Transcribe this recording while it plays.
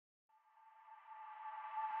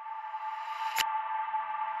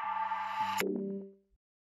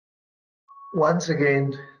Once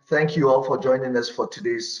again, thank you all for joining us for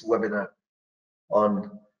today's webinar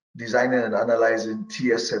on designing and analyzing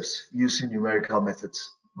TSFs using numerical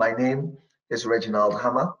methods. My name is Reginald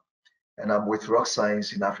Hammah, and I'm with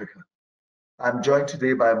Rocscience in Africa. I'm joined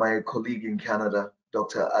today by my colleague in Canada,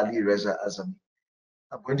 Dr. Alireza Azami.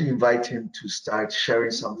 I'm going to invite him to start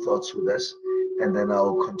sharing some thoughts with us, and then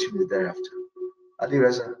I'll continue thereafter.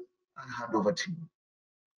 Alireza, I'll hand over to you.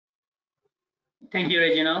 Thank you,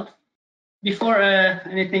 Reginald. Before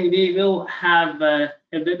anything, we will have a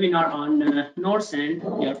webinar on Norcent.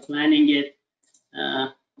 We are planning it.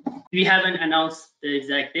 We haven't announced the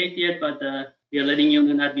exact date yet, but we are letting you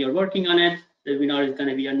know that we are working on it. The webinar is going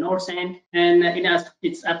to be on Norcent, and in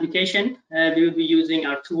its application, we will be using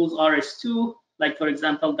our tools RS2. Like, for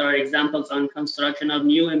example, there are examples on construction of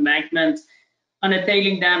new embankments on a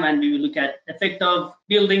tailing dam, and we will look at effect of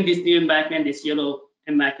building this new embankment. This yellow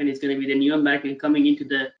embankment is going to be the new embankment coming into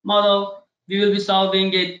the model. We will be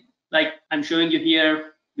solving it like I'm showing you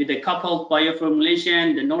here with a coupled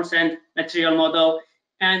bioformulation, the Norcent material model,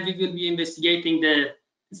 and we will be investigating the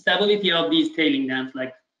stability of these tailing dams.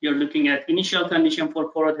 Like, you're looking at initial condition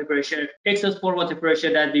for pore water pressure, excess pore water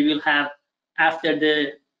pressure that we will have after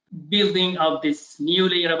the building of this new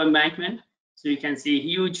layer of embankment. So you can see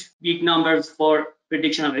huge, big numbers for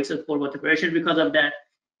prediction of excess pore water pressure because of that.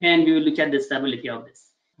 And we will look at the stability of this.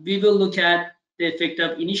 We will look at the effect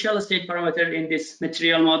of initial state parameter in this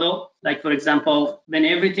material model. Like, for example, when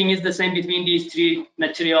everything is the same between these three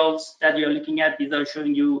materials that you're looking at, these are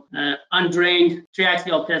showing you undrained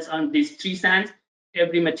triaxial tests on these three sands.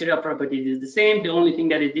 Every material property is the same. The only thing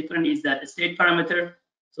that is different is that the state parameter.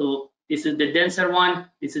 So this is the denser one,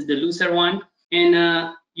 this is the looser one.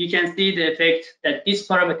 And you can see the effect that this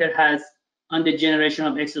parameter has on the generation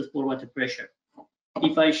of excess pore water pressure.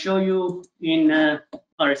 If I show you in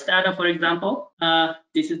our data, for example,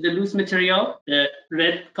 this is the loose material, the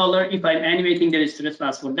red color. If I'm animating the stress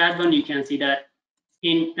pass for that one, you can see that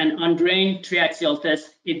in an undrained triaxial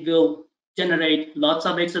test, it will generate lots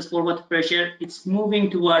of excess pore water pressure. It's moving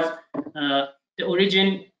towards the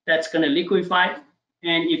origin that's going to liquefy.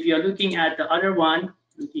 And if you're looking at the other one,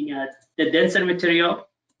 looking at the denser material,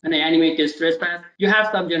 and I animate the stress path, you have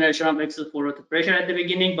some generation of excess pore water pressure at the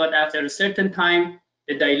beginning, but after a certain time,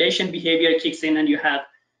 the dilation behavior kicks in and you have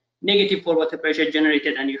negative pore water pressure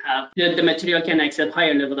generated, and you have the material can accept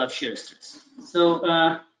higher level of shear stress. So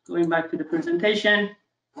going back to the presentation,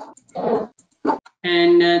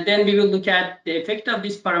 and then we will look at the effect of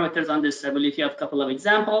these parameters on the stability of a couple of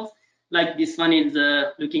examples. Like this one is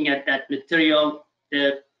looking at that material,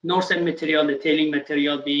 the Norcent material, the tailing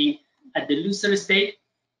material being at the looser state,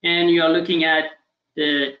 and you are looking at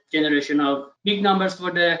the generation of big numbers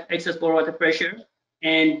for the excess pore water pressure.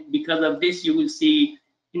 And because of this, you will see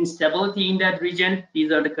instability in that region.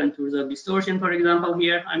 These are the contours of distortion, for example,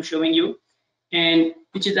 here I'm showing you, and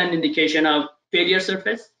which is an indication of failure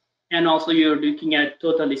surface. And also you're looking at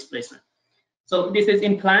total displacement. So this is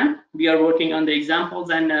in plan. We are working on the examples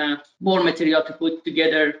and more material to put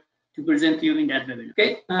together to present to you in that webinar.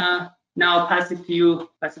 Okay, now I'll pass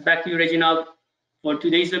it back to you, Reginald, for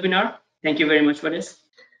today's webinar. Thank you very much for this.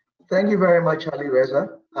 Thank you very much,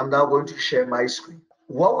 Alireza. I'm now going to share my screen.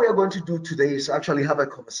 What we are going to do today is actually have a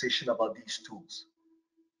conversation about these tools,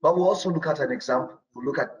 but we'll also look at an example. We'll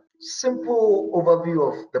look at simple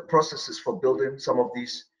overview of the processes for building some of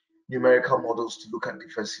these numerical models to look at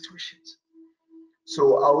different situations.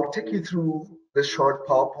 So I'll take you through this short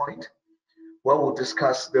PowerPoint where we'll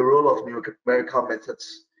discuss the role of numerical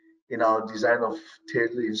methods in our design of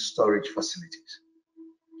tailings storage facilities.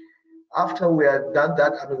 After we have done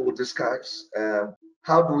that, we'll discuss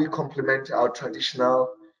how do we complement our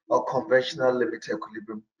traditional or conventional limit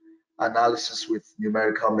equilibrium analysis with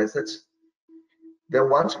numerical methods. Then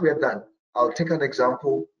once we are done, I'll take an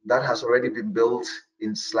example that has already been built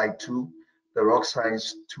in slide 2, the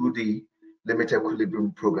Rocscience 2D limit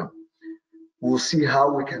equilibrium program. We'll see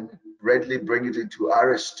how we can readily bring it into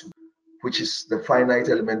RS2, which is the finite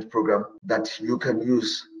element program that you can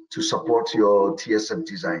use to support your TSF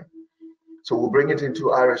design. So we'll bring it into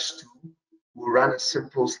RS2. We'll run a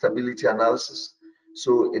simple stability analysis.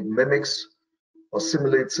 So it mimics or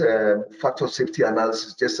simulates factor safety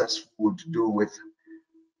analysis just as we would do with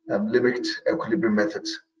limit equilibrium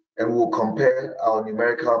methods. And we'll compare our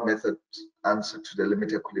numerical method answer to the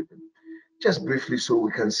limit equilibrium. Just briefly so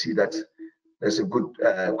we can see that there's a good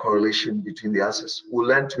correlation between the answers. We'll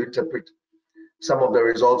learn to interpret some of the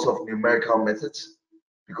results of numerical methods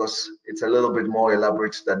because it's a little bit more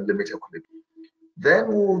elaborate than limit equilibrium. Then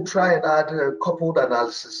we'll try and add a coupled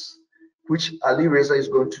analysis, which Alireza is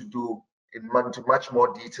going to do into much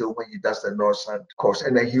more detail when he does the North Sand course,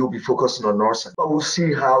 and then he'll be focusing on North Sand. But we'll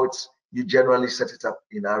see how you generally set it up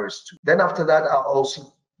in RS2. Then after that, I'll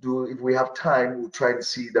also do, if we have time, we'll try and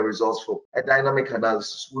see the results for a dynamic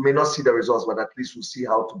analysis. We may not see the results, but at least we'll see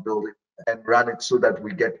how to build it and run it so that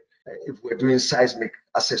we get, if we're doing seismic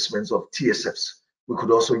assessments of TSFs, we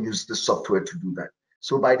could also use the software to do that.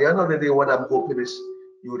 So by the end of the day, what I'm hoping is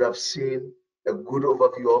you would have seen a good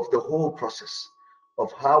overview of the whole process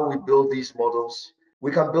of how we build these models.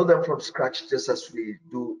 We can build them from scratch just as we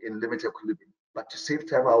do in limit equilibrium, but to save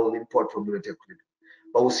time, I will import from limit equilibrium.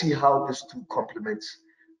 But we'll see how this two complements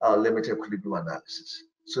our limit equilibrium analysis.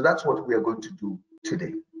 So that's what we are going to do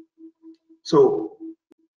today. So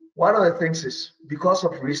one of the things is, because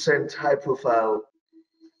of recent high-profile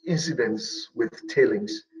incidents with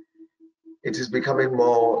tailings, it is becoming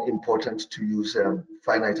more important to use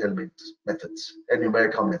finite element methods and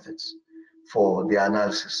numerical methods for the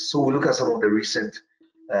analysis. So we'll look at some of the recent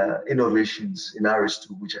innovations in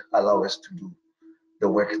RS2 which allow us to do the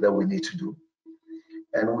work that we need to do.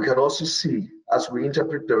 And we can also see, as we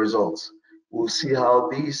interpret the results, we'll see how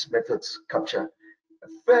these methods capture a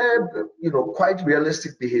fair, quite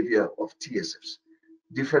realistic behavior of TSFs,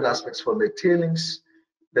 different aspects from the tailings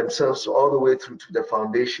themselves all the way through to the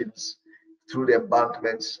foundations, through the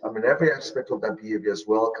embankments. I mean, every aspect of that behavior is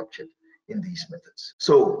well captured in these methods.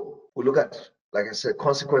 So we'll look at, like I said,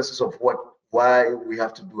 consequences of why we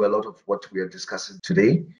have to do a lot of what we are discussing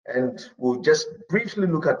today. And we'll just briefly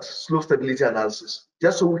look at slope stability analysis,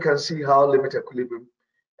 just so we can see how limit equilibrium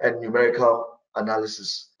and numerical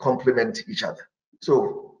analysis complement each other.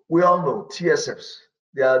 So we all know TSFs,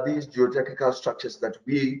 they are these geotechnical structures that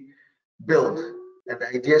we build, and the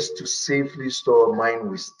idea is to safely store mine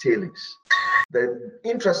waste tailings. The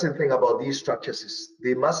interesting thing about these structures is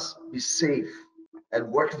they must be safe and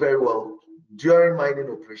work very well during mining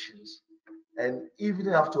operations. And even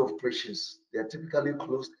after operations, they are typically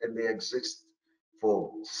closed and they exist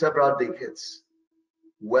for several decades,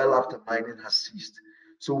 well after mining has ceased.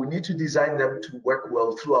 So we need to design them to work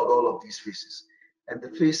well throughout all of these phases. And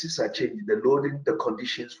the phases are changing, the loading, the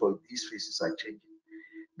conditions for these phases are changing.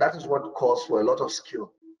 That is what calls for a lot of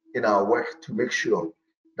skill in our work to make sure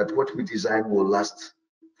that what we design will last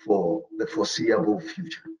for the foreseeable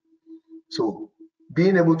future. So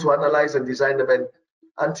being able to analyze and design them and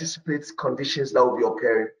anticipate conditions that will be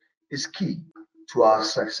occurring is key to our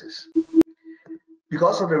success.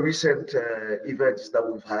 Because of the recent events that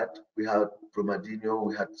we had Brumadinho,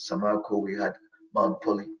 we had Samarco, we had Mount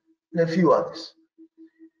Poly, and a few others.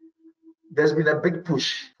 There's been a big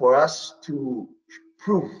push for us to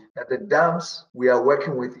prove that the dams we are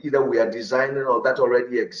working with, either we are designing or that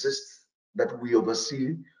already exists, that we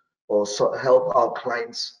oversee or help our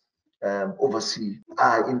clients oversee,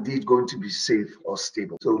 are indeed going to be safe or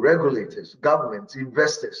stable. So regulators, governments,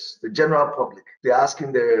 investors, the general public, they're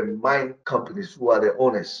asking the mine companies who are the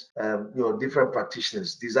owners, different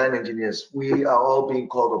practitioners, design engineers, we are all being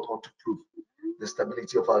called upon to prove the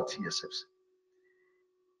stability of our TSFs.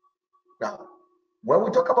 Now, when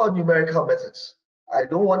we talk about numerical methods, I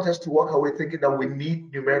don't want us to walk away thinking that we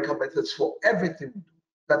need numerical methods for everything we do.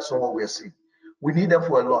 That's not what we're saying. We need them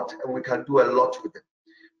for a lot, and we can do a lot with them.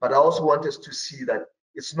 But I also want us to see that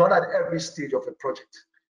it's not at every stage of a project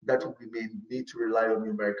that we may need to rely on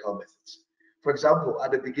numerical methods. For example,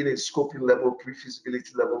 at the beginning, scoping level,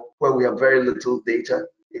 pre-feasibility level, where we have very little data,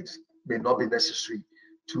 it may not be necessary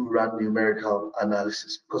to run numerical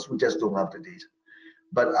analysis because we just don't have the data.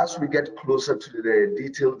 But as we get closer to the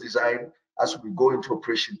detailed design, as we go into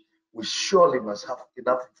operation, we surely must have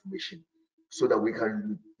enough information so that we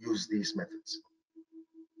can use these methods.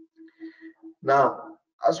 Now,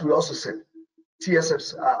 as we also said,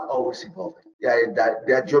 TSFs are always evolving.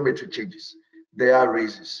 There are geometry changes. There are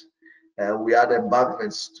raises. We add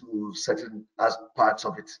embankments to certain parts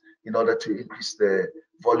of it in order to increase the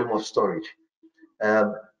volume of storage.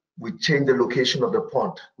 We change the location of the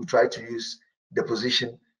pond. We try to use the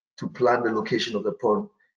position to plan the location of the pond.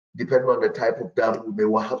 Depending on the type of dam, we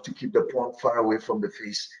may have to keep the pond far away from the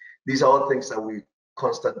face. These are all things that we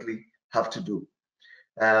constantly have to do.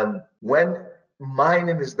 When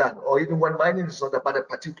mining is done, or even when mining is not done, but a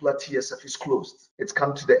particular TSF is closed, it's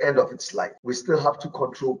come to the end of its life, we still have to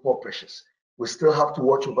control pore pressures. We still have to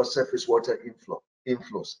watch over surface water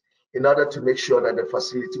inflows in order to make sure that the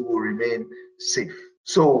facility will remain safe.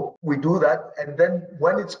 So we do that, and then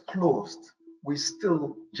when it's closed, we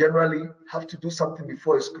still generally have to do something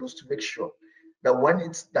before it's closed to make sure that when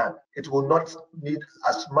it's done, it will not need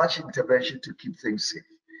as much intervention to keep things safe.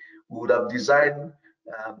 We would have designed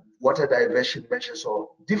water diversion measures or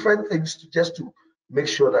different things just to make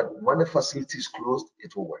sure that when the facility is closed,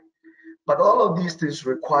 it will work. But all of these things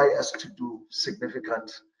require us to do significant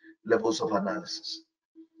levels of analysis.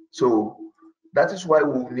 So that is why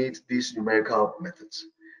we need these numerical methods.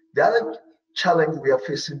 The other challenge we are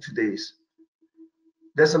facing today is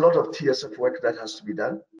there's a lot of TSF work that has to be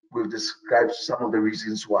done. We've described some of the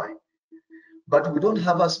reasons why. But we don't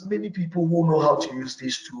have as many people who know how to use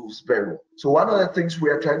these tools very well. So one of the things we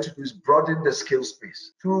are trying to do is broaden the skill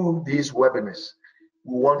space through these webinars.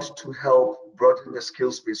 We want to help broaden the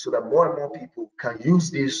skill space so that more and more people can use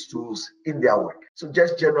these tools in their work. So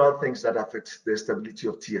just general things that affect the stability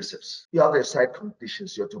of TSFs. You have the site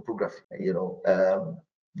conditions, your topography,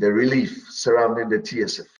 the relief surrounding the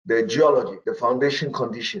TSF, the geology, the foundation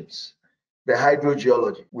conditions, the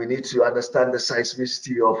hydrogeology. We need to understand the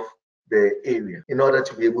seismicity of the area in order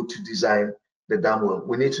to be able to design the dam well.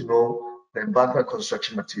 We need to know the embankment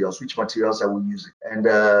construction materials, which materials are we using, and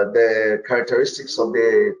the characteristics of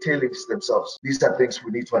the tailings themselves. These are things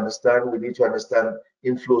we need to understand. We need to understand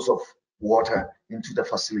inflows of water into the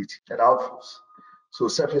facility and outflows. So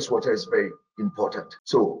surface water is very important.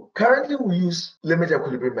 So currently we use limit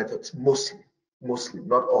equilibrium methods mostly,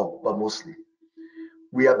 not all, but mostly.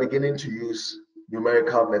 We are beginning to use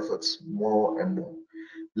numerical methods more and more.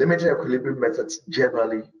 Limited equilibrium methods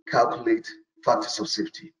generally calculate factors of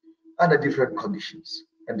safety under different conditions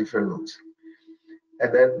and different loads.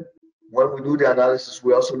 And then when we do the analysis,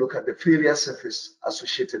 we also look at the failure surface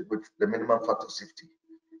associated with the minimum factor of safety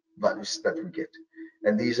values that we get.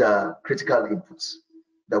 And these are critical inputs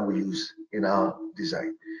that we use in our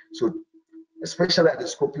design. So especially at the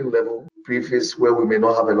scoping level, preface where we may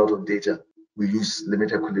not have a lot of data, we use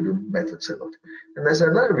limited equilibrium methods a lot. And there's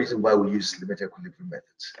another reason why we use limited equilibrium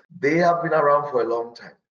methods. They have been around for a long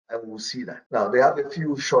time, and we'll see that. Now, they have a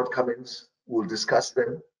few shortcomings. We'll discuss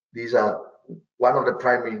them. These are one of the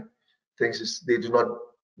primary things is they do not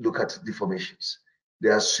look at deformations. They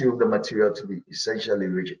assume the material to be essentially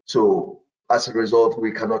rigid. So as a result,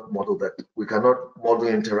 we cannot model that. We cannot model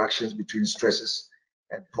interactions between stresses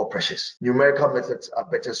and pore pressures. Numerical methods are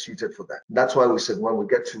better suited for that. That's why we said when we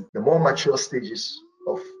get to the more mature stages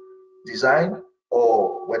of design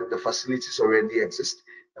or when the facilities already exist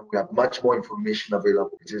and we have much more information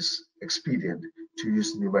available, it is expedient to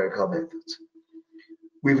use numerical methods.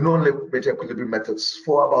 We've known limit equilibrium methods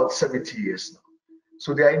for about 70 years now.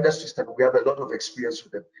 So they are industry standard. We have a lot of experience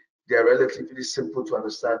with them. They are relatively simple to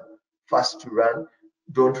understand, fast to run,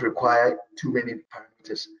 don't require too many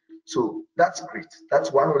parameters. So that's great.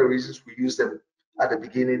 That's one of the reasons we use them at the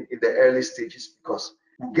beginning in the early stages, because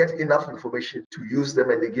we get enough information to use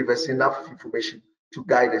them and they give us enough information to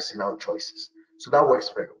guide us in our choices. So that works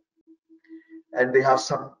very well. And they have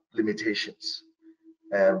some limitations.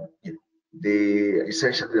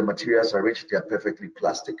 Essentially the materials are rich, they are perfectly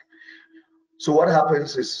plastic. So what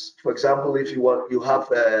happens is, for example, if you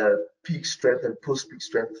have a peak strength and post-peak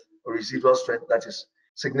strength or residual strength that is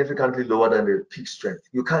significantly lower than the peak strength,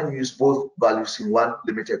 you can't use both values in one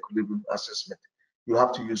limited equilibrium assessment. You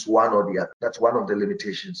have to use one or the other. That's one of the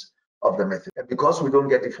limitations of the method. And because we don't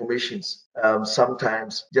get deformations,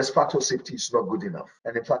 sometimes just factor of safety is not good enough.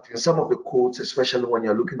 And in fact, in some of the codes, especially when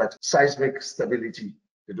you're looking at seismic stability,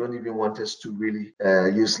 they don't even want us to really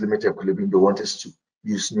use limited equilibrium. They want us to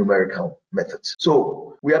use numerical methods.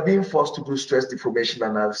 So we are being forced to do stress deformation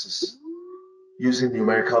analysis using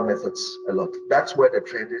numerical methods a lot. That's where the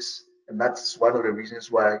trend is. And that's one of the reasons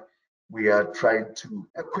why we are trying to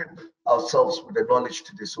equip ourselves with the knowledge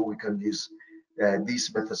today so we can use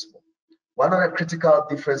these methods more. One of the critical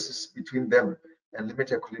differences between them and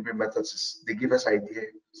limited equilibrium methods is they give us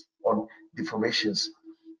ideas on deformations.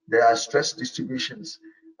 Their stress distributions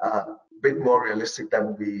are a bit more realistic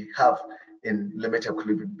than we have in limited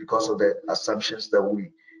equilibrium because of the assumptions that we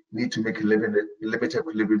need to make in limited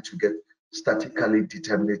equilibrium to get statically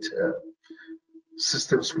determinate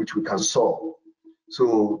systems which we can solve.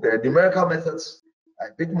 So the numerical methods are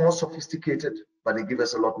a bit more sophisticated, but they give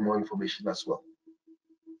us a lot more information as well.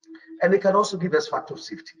 And they can also give us factor of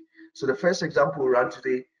safety. So the first example we run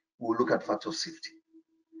today, we'll look at factor of safety.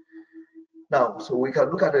 Now, so we can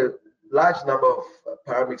look at a large number of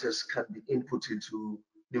parameters can be input into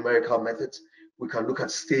numerical methods. We can look at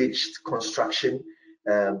staged construction,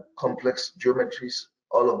 complex geometries,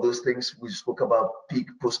 all of those things. We spoke about peak,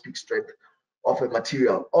 post-peak strength of a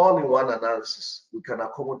material, all in one analysis. We can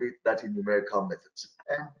accommodate that in numerical methods.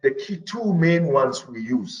 And the key two main ones we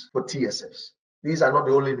use for TSFs, these are not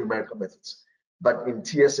the only numerical methods, but in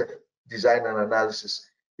TSF design and analysis,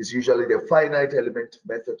 is usually the finite element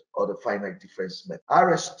method or the finite difference method.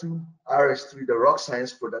 RS2, RS3, the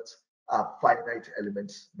Rocscience products are finite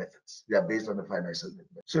element methods. They are based on the finite element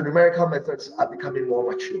method. So numerical methods are becoming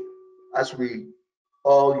more mature as we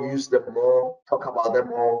all use them more, talk about them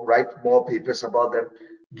more, write more papers about them,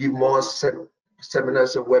 give more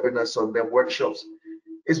seminars and webinars on them, workshops.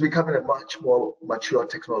 It's becoming a much more mature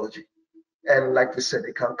technology. And like we said,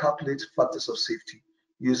 it can calculate factors of safety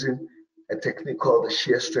using a technique called the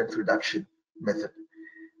shear strength reduction method.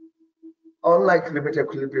 Unlike limited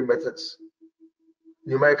equilibrium methods,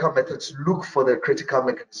 numerical methods look for the critical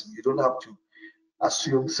mechanism. You don't have to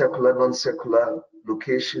assume circular, non-circular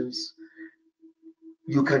locations.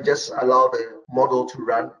 You can just allow the model to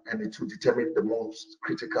run and it will determine the most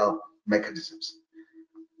critical mechanisms.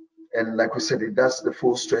 And like we said, it does the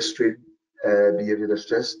full stress strain behavior, the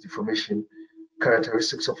stress deformation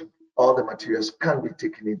characteristics of all the materials can be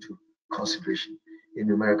taken into consideration in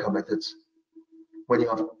numerical methods. When you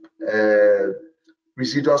have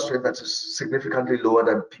residual strength that is significantly lower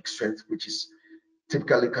than peak strength, which is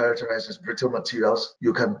typically characterized as brittle materials,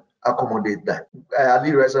 you can accommodate that.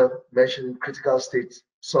 Alireza mentioned critical state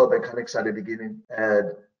soil mechanics at the beginning,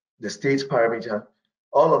 and the state parameter.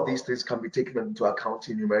 All of these things can be taken into account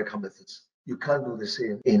in numerical methods. You can do the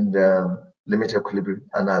same in the limited equilibrium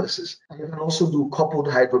analysis. And you can also do coupled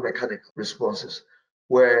hydromechanical responses,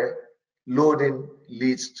 where loading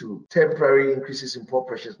leads to temporary increases in pore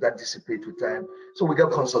pressures that dissipate with time. So we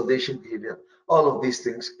get consolidation behavior. All of these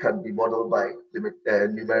things can be modeled by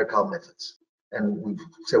numerical methods. And we've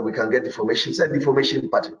said we can get deformations and deformation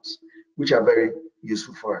patterns, which are very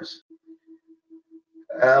useful for us.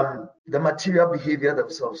 The material behavior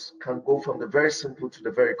themselves can go from the very simple to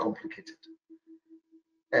the very complicated.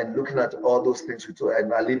 And looking at all those things, and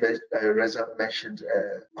Alireza mentioned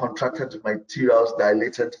contracted materials,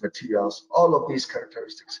 dilatant materials, all of these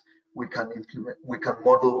characteristics we can implement, we can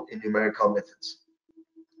model in numerical methods.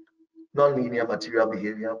 Non-linear material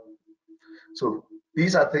behavior. So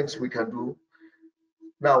these are things we can do.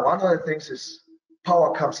 Now, one of the things is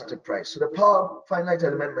power comes at a price. So the power finite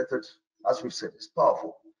element method, as we've said, is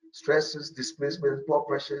powerful. Stresses, displacement, pore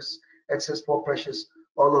pressures, excess pore pressures,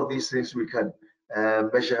 all of these things we can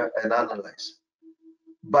measure and analyze.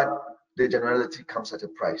 But the generality comes at a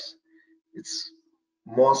price. It's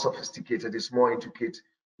more sophisticated, it's more intricate.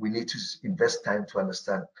 We need to invest time to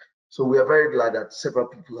understand. So we are very glad that several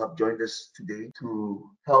people have joined us today to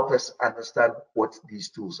help us understand what these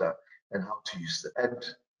tools are and how to use them. And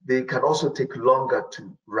they can also take longer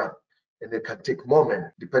to run, and they can take more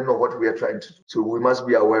men, depending on what we are trying to do. So we must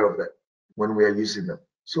be aware of that when we are using them.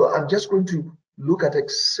 So I'm just going to look at a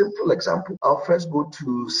simple example. I'll first go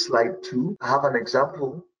to slide 2. I have an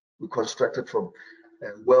example we constructed from a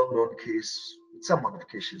well-known case with some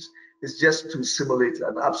modifications. It's just to simulate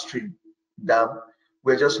an upstream dam.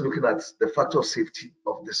 We're just looking at the factor of safety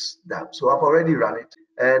of this dam. So I've already run it,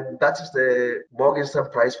 and that is the Morgenstern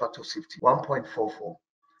price factor of safety, 1.44.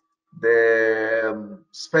 The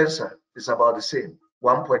Spencer is about the same,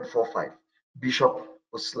 1.45. Bishop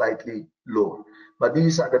was slightly lower. But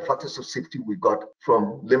these are the factors of safety we got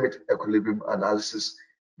from limit equilibrium analysis.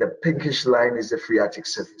 The pinkish line is the phreatic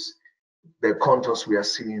surface. The contours we are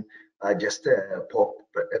seeing are just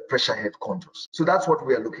pressure head contours. So that's what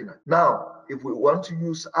we are looking at. Now, if we want to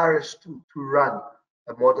use RS2 to run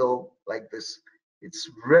a model like this, it's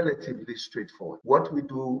relatively straightforward. What we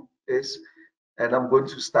do is, and I'm going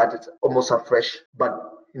to start it almost afresh, but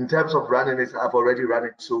in terms of running it, I've already run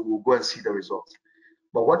it, so we'll go and see the results.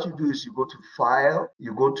 But what you do is you go to File,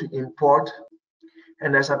 you go to Import,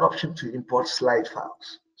 and there's an option to import slide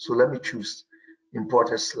files. So let me choose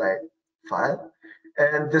Import a slide file.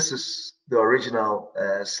 And this is the original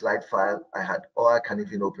slide file I had, or I can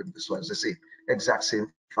even open this one. It's the same, exact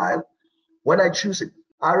same file. When I choose it,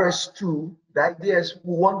 RS2, the idea is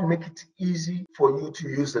we want to make it easy for you to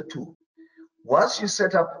use the tool. Once you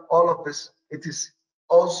set up all of this, it is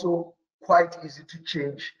also quite easy to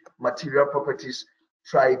change material properties,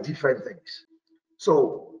 try different things.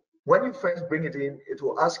 So when you first bring it in, it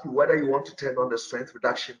will ask you whether you want to turn on the strength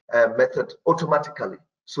reduction method automatically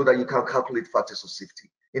so that you can calculate factors of safety.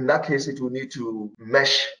 In that case, it will need to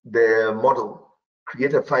mesh the model,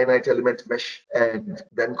 create a finite element mesh, and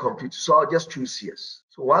then compute. So I'll just choose yes.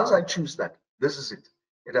 So once I choose that, this is it.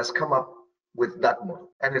 It has come up with that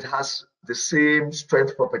model, and it has the same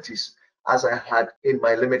strength properties as I had in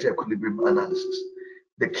my limited equilibrium analysis.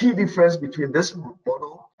 The key difference between this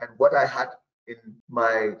model and what I had in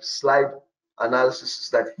my slide analysis is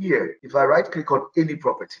that here, if I right click on any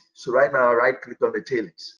property, so right now I right click on the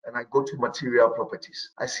tailings and I go to material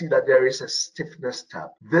properties, I see that there is a stiffness tab.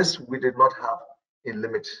 This we did not have in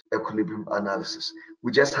limit equilibrium analysis.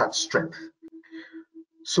 We just had strength.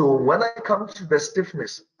 So when I come to the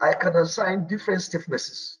stiffness, I can assign different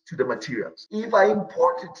stiffnesses to the materials. If I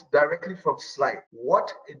import it directly from slide,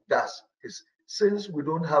 what it does is Since we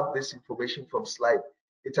don't have this information from slide,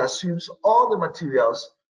 it assumes all the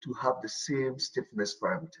materials to have the same stiffness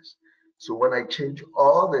parameters. So when I change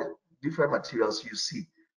all the different materials, you see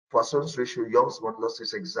Poisson's ratio, Young's modulus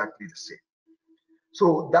is exactly the same.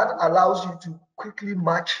 So that allows you to quickly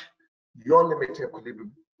match your limit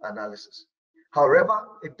equilibrium analysis. However,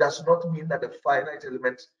 it does not mean that the finite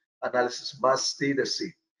element analysis must stay the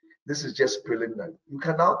same. This is just preliminary. You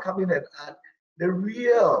can now come in and add the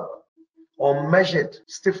real or measured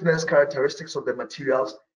stiffness characteristics of the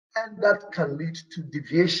materials, and that can lead to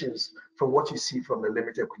deviations from what you see from the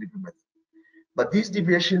limit equilibrium method. But these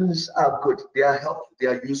deviations are good, they are helpful, they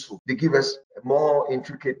are useful. They give us a more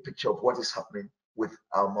intricate picture of what is happening with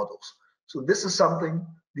our models. So this is something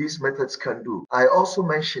these methods can do. I also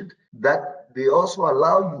mentioned that they also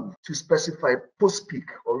allow you to specify post-peak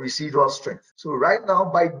or residual strength. So right now,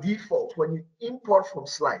 by default, when you import from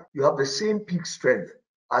slide, you have the same peak strength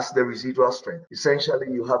as the residual strength. Essentially,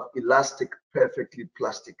 you have elastic, perfectly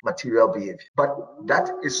plastic material behavior. But that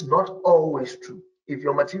is not always true. If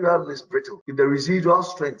your material is brittle, if the residual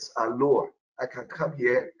strengths are lower, I can come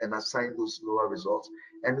here and assign those lower results,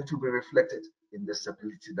 and it will be reflected in the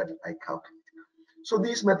stability that I calculate. So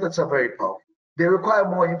these methods are very powerful. They require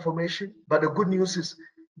more information, but the good news is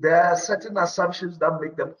there are certain assumptions that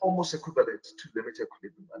make them almost equivalent to limit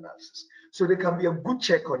equilibrium analysis. So they can be a good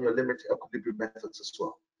check on your limit equilibrium methods as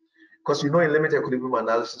well. Because in limit equilibrium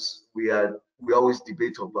analysis, we always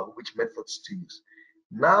debate about which methods to use.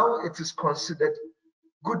 Now it is considered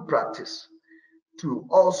good practice to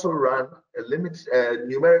also run a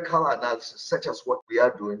numerical analysis, such as what we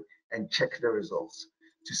are doing, and check the results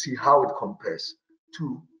to see how it compares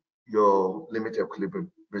to your limit equilibrium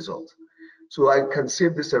result. So I can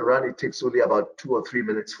save this and run. It takes only about 2 or 3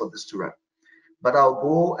 minutes for this to run. But I'll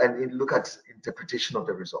go and look at interpretation of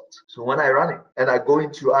the results. So when I run it and I go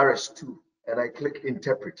into RS2 and I click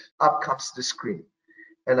interpret, up comes the screen.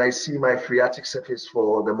 And I see my phreatic surface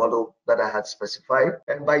for the model that I had specified.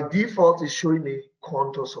 And by default, it's showing me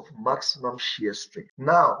contours of maximum shear strength.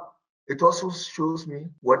 Now, it also shows me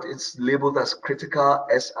what is labeled as critical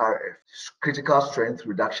SRF, critical strength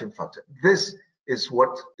reduction factor. This is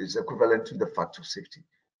what is equivalent to the factor of safety.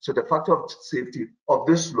 So the factor of safety of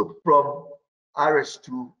this slope from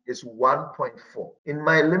RS2 is 1.4. In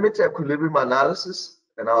my limit equilibrium analysis,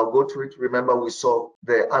 and I'll go to it, remember we saw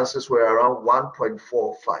the answers were around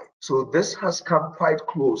 1.45. So this has come quite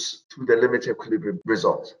close to the limit equilibrium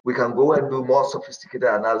result. We can go and do more sophisticated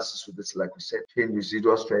analysis with this, like we said, change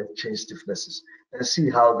residual strength, change stiffnesses, and see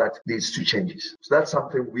how that leads to changes. So that's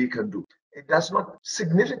something we can do. It does not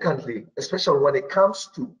significantly, especially when it comes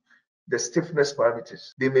to the stiffness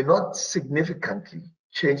parameters, they may not significantly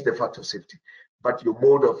change the factor of safety, but your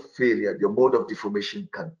mode of failure, your mode of deformation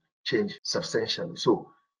can change substantially. So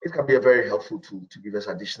it can be a very helpful tool to give us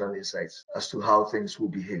additional insights as to how things will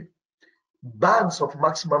behave. Bands of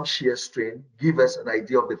maximum shear strain give us an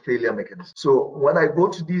idea of the failure mechanism. So when I go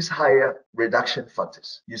to these higher reduction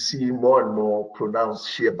factors, you see more and more pronounced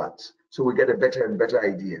shear bands. So we get a better and better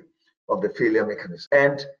idea of the failure mechanism.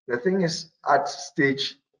 And the thing is, at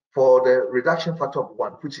stage for the reduction factor of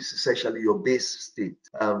 1, which is essentially your base state,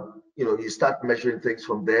 you start measuring things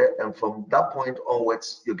from there, and from that point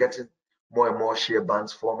onwards, you're getting more and more shear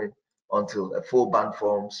bands forming until a full band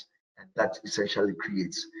forms, and that essentially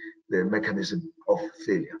creates the mechanism of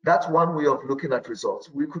failure. That's one way of looking at results.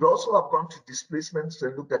 We could also have gone to displacements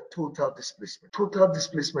and looked at total displacement. Total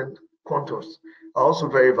displacement contours are also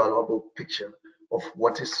a very valuable picture of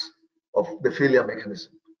the failure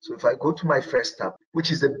mechanism. So if I go to my first tab, which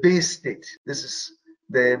is the base state, this is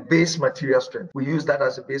the base material strength. We use that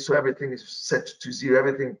as a base, so everything is set to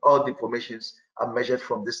 0. All deformations are measured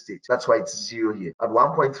from this state. That's why it's 0 here. At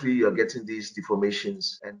 1.3, you're getting these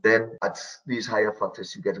deformations, and then at these higher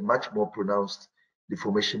factors, you get a much more pronounced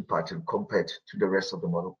deformation pattern compared to the rest of the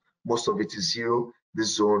model. Most of it is 0.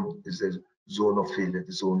 This zone is the zone of failure,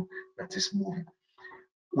 the zone that is moving.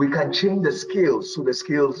 We can change the scales, so the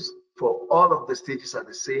scales for all of the stages are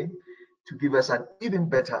the same to give us an even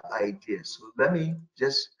better idea. So let me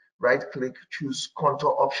just right-click, choose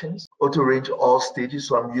contour options, auto-range all stages.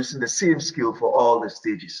 So I'm using the same scale for all the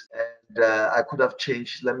stages. And I could have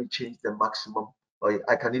changed, let me change the maximum, or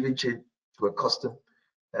I can even change to a custom.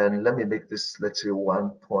 And let me make this, let's say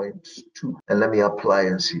 1.2, and let me apply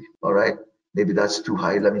and see. All right, maybe that's too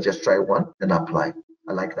high. Let me just try 1 and apply.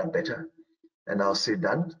 I like that better. And I'll say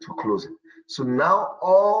done to close it. So now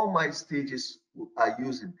all my stages are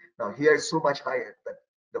using. Now here it's so much higher that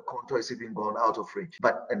the contour is even gone out of range.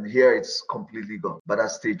 And here it's completely gone. But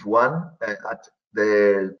at stage 1, at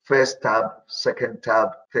the first tab, second tab,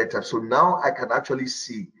 third tab. So now I can actually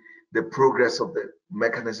see the progress of the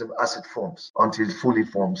mechanism as it forms until it fully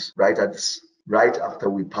forms right after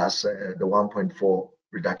we pass the 1.4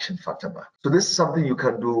 reduction factor mark. So this is something you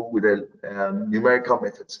can do with the numerical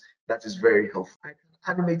methods that is very helpful. I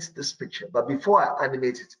can animate this picture, but before I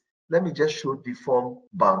animate it, let me just show deform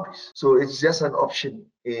boundaries. So it's just an option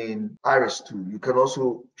in RS2. You can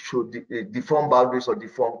also show deform boundaries or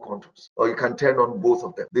deform contours, or you can turn on both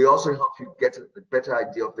of them. They also help you get a better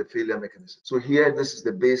idea of the failure mechanism. So here, this is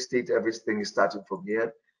the base state. Everything is starting from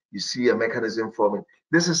here. You see a mechanism forming.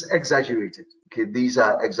 This is exaggerated. Okay, these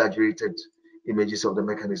are exaggerated images of the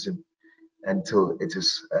mechanism until it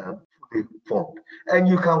is fully formed. And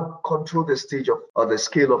you can control the stage of or the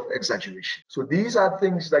scale of exaggeration. So these are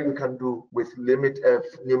things that you can do with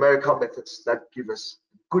numerical methods that give us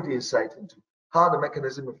good insight into how the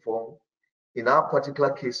mechanism is formed. In our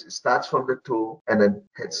particular case, it starts from the toe and then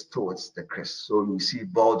heads towards the crest. So you see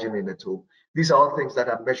bulging in the toe. These are all things that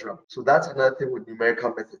are measurable. So that's another thing with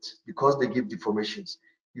numerical methods. Because they give deformations,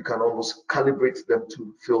 you can almost calibrate them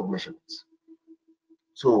to field measurements.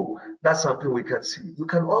 So that's something we can see. You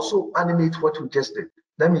can also animate what we just did.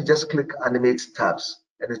 Let me just click animate tabs,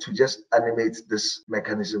 and it will just animate this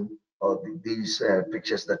mechanism or these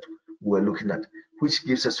pictures that we're looking at, which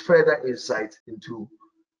gives us further insight into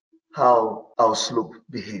how our slope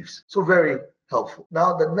behaves. So very helpful.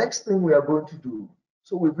 Now, the next thing we are going to do,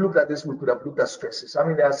 so we've looked at this, we could have looked at stresses. I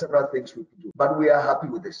mean, there are several things we could do, but we are happy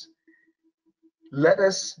with this. Let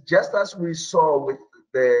us, just as we saw with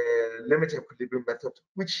the limit equilibrium method,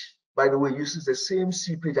 which, by the way, uses the same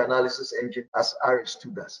seepage analysis engine as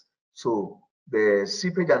RS2 does. So the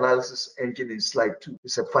seepage analysis engine in slide 2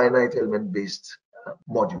 is a finite element based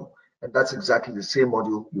module. And that's exactly the same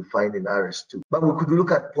module you find in RS2. But we could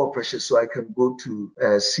look at pore pressures. So I can go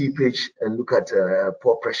to seepage and look at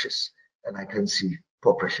pore pressures, and I can see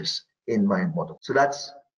pore pressures in my model. So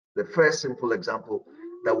that's the first simple example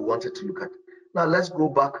that we wanted to look at. Now let's go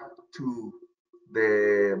back to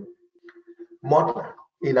the model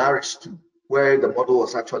in RS2, where the model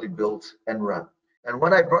was actually built and run. And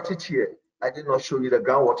when I brought it here, I did not show you the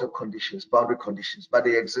groundwater conditions, boundary conditions, but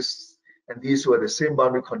they exist. And these were the same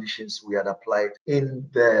boundary conditions we had applied in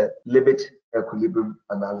the limit equilibrium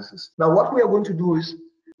analysis. Now, what we are going to do is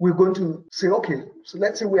we're going to say, okay, so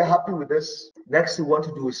let's say we're happy with this. Next thing we want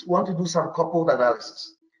to do is we want to do some coupled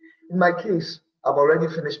analysis. In my case, I've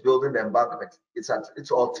already finished building the embankment. It's at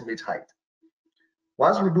its ultimate height.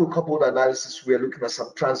 Once we do a coupled analysis, we are looking at some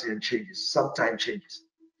transient changes, some time changes.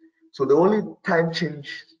 So the only time change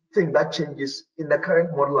thing that changes in the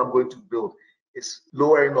current model I'm going to build is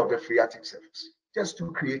lowering of the phreatic surface, just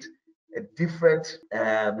to create a different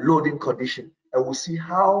loading condition. And we'll see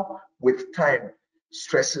how, with time,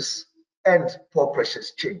 stresses and pore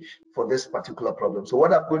pressures change for this particular problem. So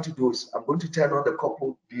what I'm going to do is I'm going to turn on the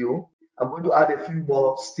coupled view. I'm going to add a few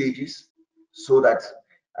more stages so that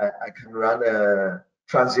I can run a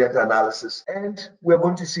transient analysis, and we're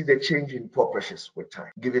going to see the change in pore pressures with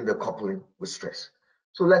time, given the coupling with stress.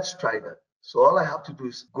 So let's try that. So all I have to do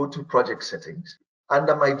is go to project settings.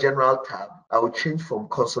 Under my general tab, I will change from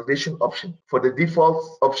consolidation option. For the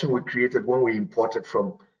default option we created when we imported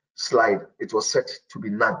from slide, it was set to be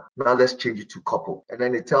none. Now let's change it to couple. And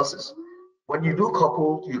then it tells us, when you do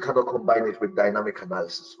couple, you cannot combine it with dynamic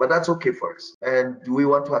analysis, but that's okay for us. And do we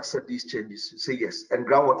want to accept these changes? You say yes. And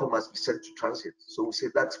groundwater must be set to transient. So we say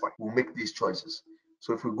that's fine. We'll make these choices.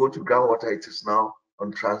 So if we go to groundwater, it is now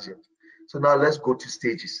on transient. So now let's go to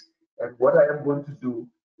stages. And what I am going to do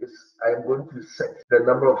is I am going to set the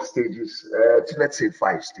number of stages to, let's say,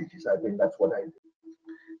 5 stages. I think that's what I do.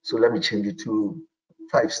 So let me change it to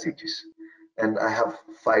 5 stages. And I have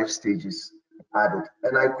 5 stages added,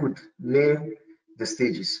 and I could name the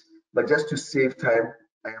stages, but just to save time,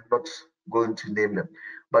 I am not going to name them.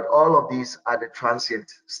 But all of these are the transient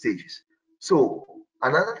stages. So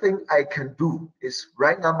another thing I can do is,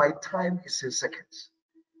 right now my time is in seconds.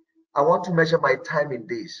 I want to measure my time in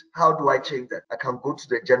days. How do I change that? I can go to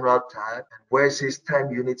the general tab, and where it says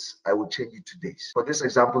time units, I will change it to days. For this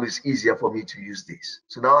example, it's easier for me to use days.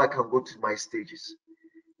 So now I can go to my stages,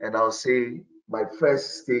 and I'll say my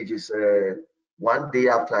first stage is 1 day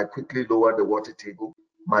after I quickly lower the water table.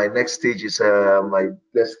 My next stage is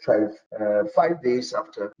let's try 5 days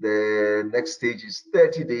after. The next stage is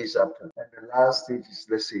 30 days after. And the last stage is,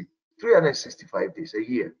 let's say, 365 days, a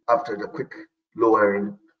year after the quick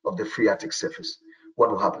lowering of the phreatic surface. What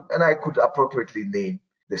will happen? And I could appropriately name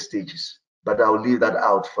the stages, but I'll leave that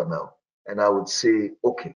out for now. And I would say,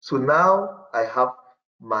 okay. So now I have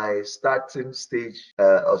my starting stage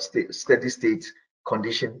or steady state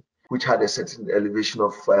condition, which had a certain elevation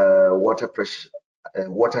of water pressure,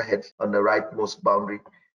 water head on the rightmost boundary.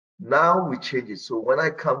 Now we change it. So when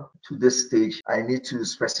I come to this stage, I need to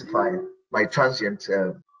specify my transient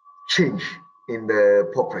change in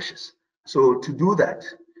the pore pressures. So to do that,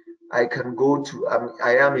 I can go to,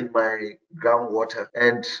 I am in my groundwater,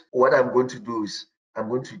 and what I'm going to do is I'm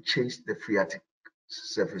going to change the phreatic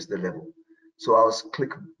surface, the level. So I'll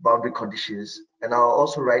click boundary conditions, and I'll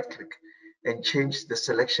also right click and change the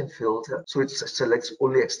selection filter so it selects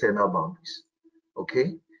only external boundaries.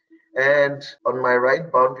 Okay. And on my right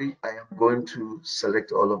boundary, I am going to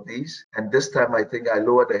select all of these. And this time, I think I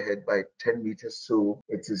lower the head by 10 meters. So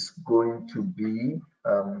it is going to be,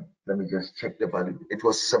 let me just check the value. It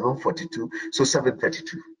was 742, so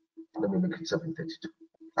 732. Let me make it 732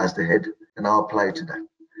 as the head, and I'll apply it to that.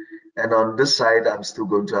 And on this side, I'm still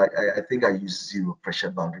going to, I think I use zero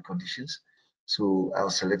pressure boundary conditions. So I'll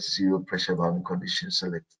select zero pressure boundary conditions,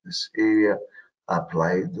 select this area,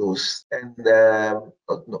 apply those, and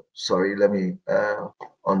oh, no, sorry, let me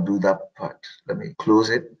undo that part. Let me close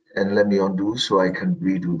it and let me undo so I can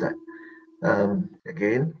redo that.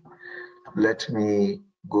 Again, let me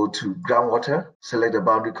go to groundwater, select the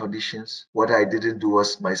boundary conditions. What I didn't do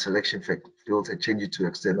was my selection filter, change it to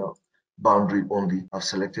external boundary only. I've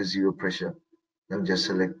selected zero pressure. Let me just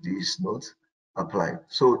select these nodes, apply.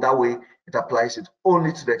 So that way it applies it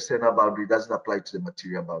only to the external boundary, it doesn't apply to the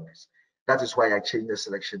material boundaries. That is why I changed the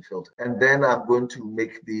selection filter. And then I'm going to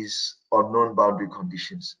make these unknown boundary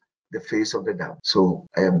conditions the face of the dam. So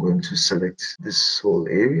I am going to select this whole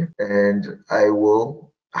area, and I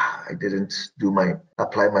will, I didn't do my,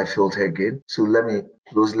 apply my filter again. So let me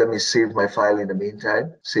close, let me save my file in the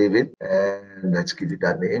meantime, save it, and let's give it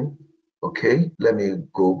that name. Okay, let me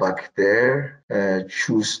go back there,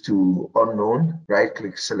 choose to unknown, right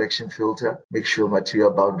click selection filter, make sure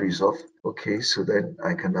material boundary is off. Okay, so then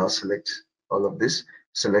I can now select all of this,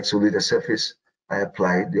 select only the surface. I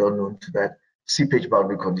apply the unknown to that. Seepage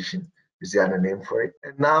boundary condition is the other name for it.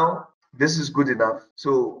 And now this is good enough.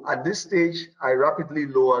 So at this stage, I rapidly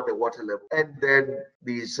lower the water level, and then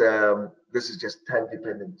these, this is just time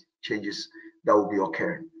dependent changes that will be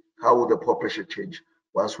occurring. How will the pore pressure change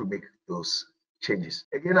once we make those changes?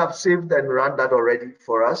 Again, I've saved and run that already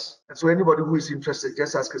for us. And so anybody who is interested,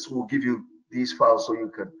 just ask us. We'll give you these files so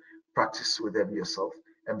you can practice with them yourself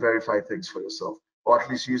and verify things for yourself, or at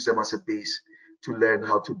least use them as a base to learn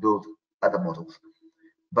how to build other models.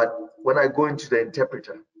 But when I go into the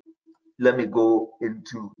interpreter, let me go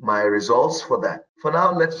into my results for that. For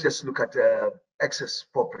now, let's just look at excess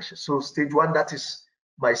pore pressure. So stage one, that is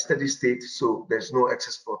my steady state, so there's no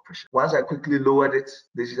excess pore pressure. Once I quickly lowered it,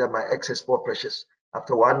 these are my excess pore pressures.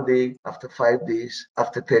 After 1 day, after 5 days,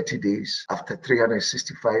 after 30 days, after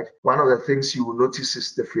 365. One of the things you will notice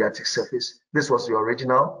is the phreatic surface. This was the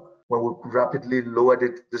original. When we rapidly lowered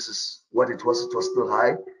it, this is what it was. It was still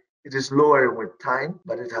high. It is lowering with time,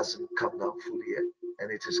 but it hasn't come down fully yet,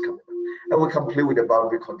 and it is coming down. And we can play with the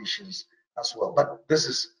boundary conditions as well. But this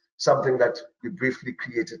is something that we briefly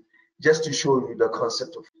created just to show you the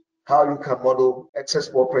concept of how you can model excess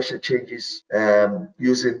pore pressure changes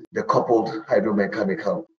using the coupled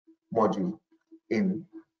hydromechanical module in,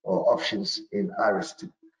 or options in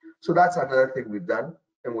RS2. So that's another thing we've done,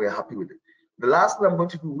 and we're happy with it. The last thing I'm going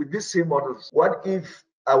to do with this same models, what if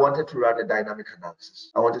I wanted to run a dynamic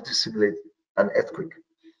analysis? I wanted to simulate an earthquake,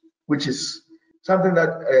 which is something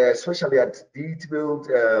that, especially at detailed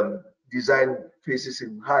design phases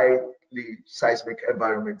in highly seismic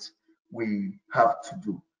environments, we have to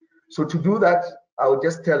do. So to do that, I will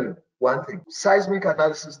just tell you one thing. Seismic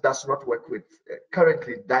analysis does not work with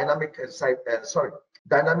currently dynamic and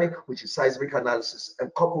dynamic, which is seismic analysis,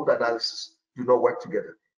 and coupled analysis do not work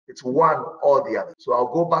together. It's one or the other. So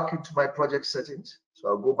I'll go back into my project settings. So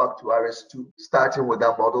I'll go back to RS2, starting with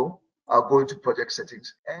that model. I'll go into project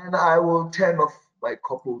settings, and I will turn off my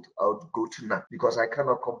coupled. I'll go to none because I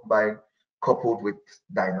cannot combine coupled with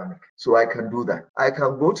dynamic. So I can do that. I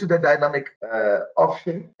can go to the dynamic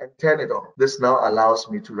option and turn it on. This now allows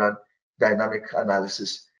me to run dynamic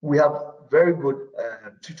analysis. We have very good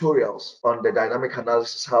tutorials on the dynamic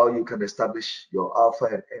analysis, how you can establish your alpha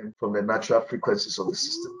and M from the natural frequencies of the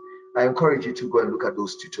system. I encourage you to go and look at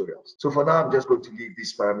those tutorials. So for now, I'm just going to leave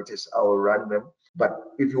these parameters. I will run them. But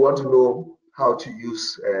if you want to know how to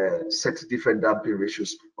use set different damping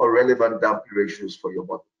ratios or relevant damping ratios for your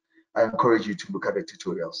model, I encourage you to look at the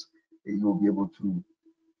tutorials. You will be able to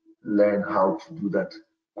learn how to do that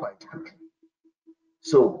quite quickly.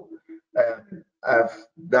 So I've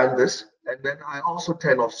done this, and then I also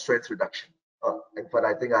turn off strength reduction. In fact,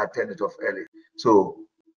 I think I turned it off early. So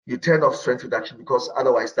you turn off strength reduction because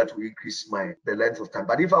otherwise that will increase the length of time.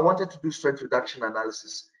 But if I wanted to do strength reduction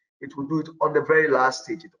analysis it will do it on the very last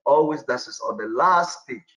stage. It always does this on the last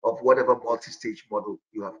stage of whatever multi-stage model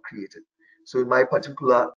you have created. So in my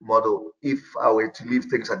particular model, if I were to leave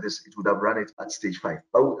things at this, it would have run it at stage 5.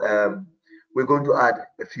 But we're going to add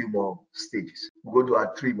a few more stages. We're going to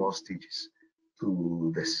add 3 more stages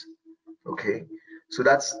to this. Okay, so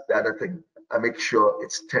that's the other thing. I make sure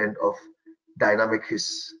it's turned off. Dynamic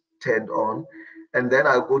is turned on, and then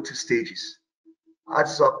I'll go to stages.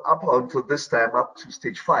 Up until this time, up to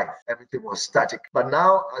stage 5, everything was static. But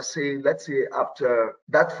now I say, let's say after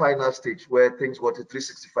that final stage where things got to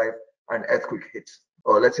 365, an earthquake hits,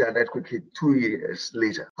 or let's say an earthquake hit 2 years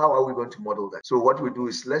later. How are we going to model that? So what we do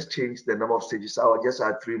is let's change the number of stages. I'll just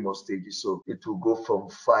add 3 more stages. So it will go from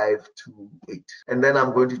 5 to 8. And then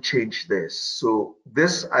I'm going to change this. So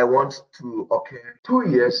this I want to occur 2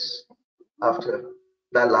 years after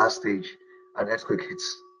that last stage, an earthquake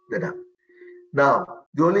hits the dam. Now,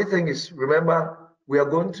 the only thing is, remember, we are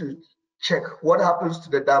going to check what happens to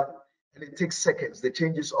the dam, and it takes seconds. The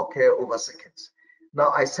changes occur over seconds.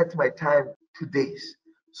 Now, I set my time to days.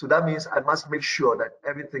 So that means I must make sure that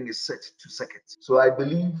everything is set to seconds. So I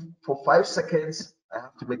believe for 5 seconds, I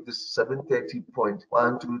have to make this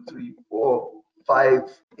 730.12345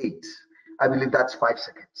 8. I believe that's 5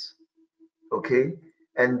 seconds. Okay.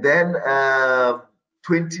 And then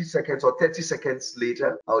 20 seconds or 30 seconds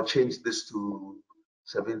later, I'll change this to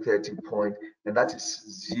 730 point, and that is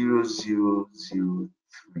 0.0003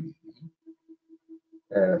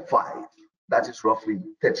 5. That is roughly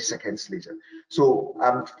 30 seconds later. So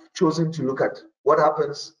I'm choosing to look at what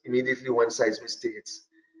happens immediately when seismicity hits.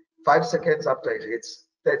 5 seconds after it hits,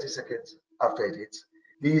 30 seconds after it hits.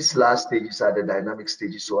 These last stages are the dynamic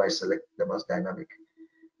stages, so I select them as dynamic,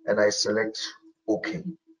 and I select OK.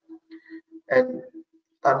 And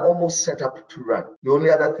I'm almost set up to run. The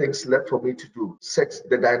only other things left for me to do, set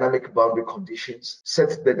the dynamic boundary conditions,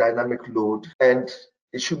 set the dynamic load, and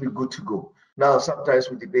it should be good to go. Now, sometimes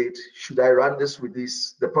we debate, should I run this with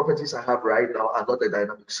these? The properties I have right now are not the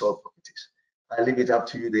dynamic soil properties. I leave it up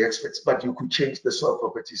to you, the experts, but you could change the soil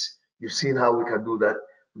properties. You've seen how we can do that.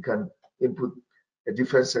 We can input a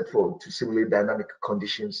different set to simulate dynamic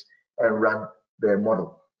conditions and run the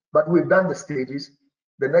model. But we've done the stages.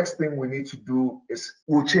 The next thing we need to do is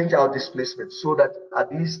we'll change our displacement so that at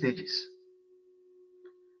these stages,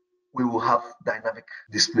 we will have dynamic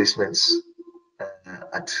displacements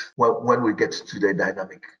when we get to the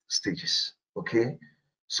dynamic stages. Okay,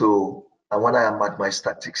 so when I am at my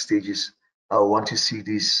static stages, I want to see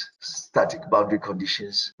these static boundary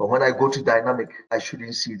conditions. But when I go to dynamic, I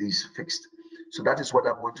shouldn't see these fixed. So that is what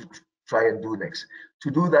I'm going to try and do next.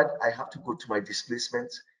 To do that, I have to go to my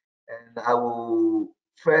displacement, and I will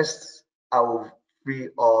free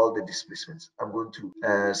all the displacements. I'm going to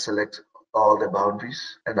select all the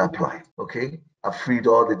boundaries and apply. Okay, I've freed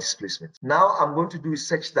all the displacements. Now I'm going to do is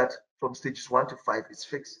such that from stages 1 to 5 it's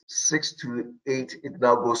fixed. 6 to 8 it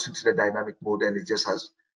now goes into the dynamic mode, and it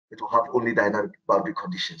will have only dynamic boundary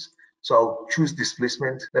conditions. So I'll choose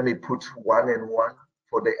displacement. Let me put 1 and 1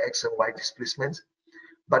 for the X and Y displacement.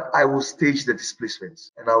 But I will stage the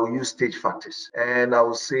displacements, and I will use stage factors. And I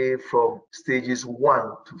will say from stages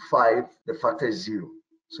 1 to 5, the factor is 0.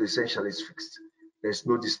 So essentially it's fixed. There's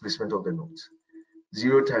no displacement of the nodes.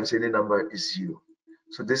 0 times any number is 0.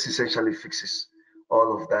 So this essentially fixes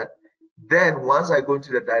all of that. Then once I go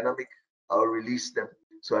into the dynamic, I'll release them.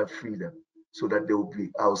 So I free them so that they will be,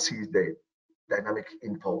 I'll see the dynamic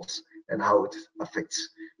impulse and how it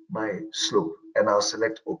affects my slope. And I'll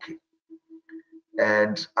select OK.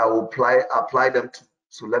 And I will apply them to,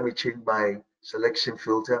 so let me change my selection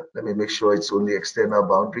filter. Let me make sure it's only external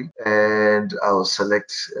boundary, and I'll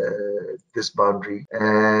select this boundary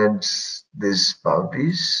and these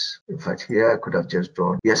boundaries. In fact, here I could have just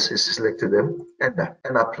drawn. Yes, it's selected them, and that,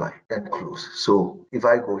 and apply and close. So if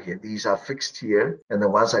I go here, these are fixed here, and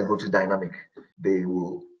then once I go to dynamic, they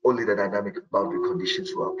will only the dynamic boundary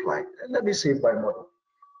conditions will apply. And let me save my model.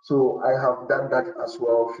 So I have done that as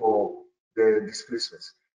well for the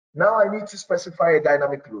displacements. Now I need to specify a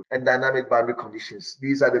dynamic load and dynamic boundary conditions.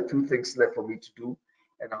 These are the 2 things left for me to do,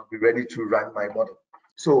 and I'll be ready to run my model.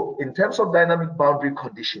 So in terms of dynamic boundary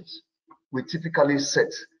conditions, we typically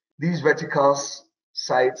set these vertical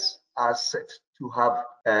sides are set to have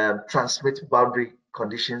transmit boundary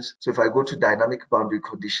conditions. So if I go to dynamic boundary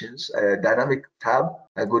conditions, dynamic tab,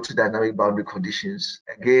 I go to dynamic boundary conditions.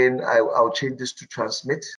 Again, I'll change this to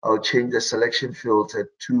transmit. I'll change the selection filter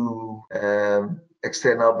to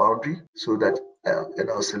external boundary so that, and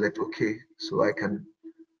I'll select OK. So I can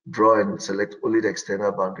draw and select only the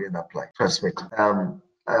external boundary and apply transmit.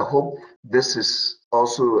 I hope this is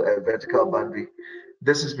also a vertical boundary.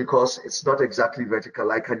 This is because it's not exactly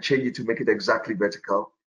vertical. I can change it to make it exactly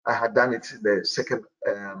vertical. I had done it in the second,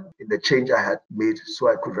 in the change I had made so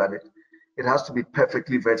I could run it. It has to be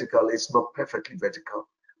perfectly vertical. It's not perfectly vertical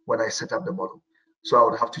when I set up the model. So I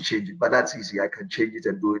would have to change it, but that's easy. I can change it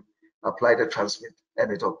and do it, apply the transmit,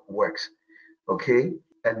 and it works. Okay.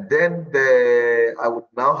 And then I would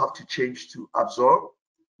now have to change to absorb.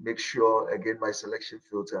 Make sure again my selection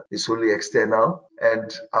filter is only external,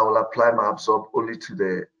 and I will apply my absorb only to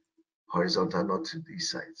the horizontal, not to these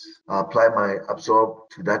sides. I'll apply my absorb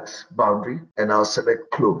to that boundary and I'll select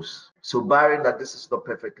close. So barring that this is not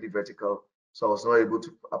perfectly vertical, so I was not able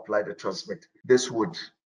to apply the transmit, this would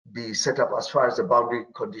be set up as far as the boundary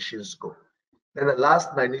conditions go. Then the last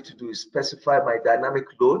thing I need to do is specify my dynamic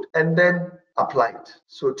load and then apply it.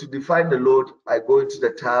 So to define the load, I go into the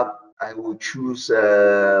tab, I will choose,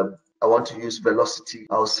 I want to use velocity.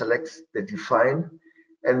 I'll select the define,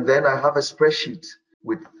 and then I have a spreadsheet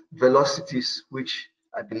with velocities, which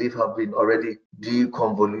I believe have been already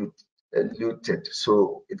deconvoluted,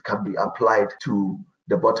 so it can be applied to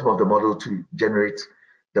the bottom of the model to generate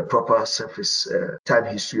the proper surface time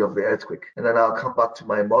history of the earthquake. And then I'll come back to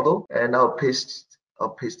my model and I'll paste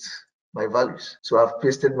my values. So I've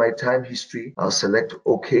pasted my time history. I'll select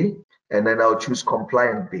OK, and then I'll choose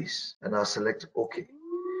compliant base and I'll select OK.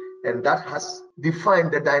 And that has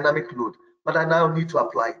defined the dynamic load, but I now need to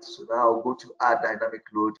apply it. So now I'll go to add dynamic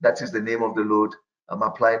load. That is the name of the load. I'm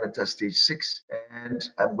applying it at stage 6, and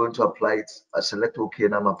I'm going to apply it. I select OK,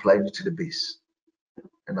 and I'm applying it to the base.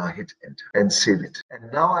 And I'll hit enter and save it.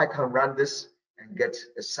 And now I can run this and get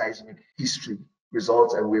a seismic history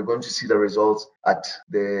results, and we're going to see the results at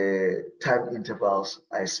the time intervals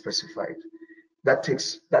I specified.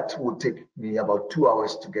 That would take me about 2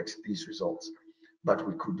 hours to get these results, but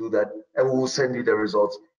we could do that, and we will send you the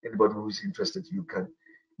results. Anybody who is interested, you can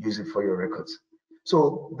use it for your records.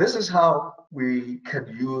 So this is how we can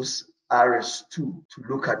use RS2 to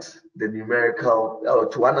look at the numerical,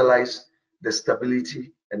 to analyze the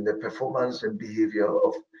stability and the performance and behavior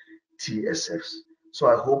of TSFs. So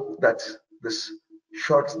I hope that this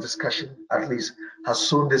short discussion at least has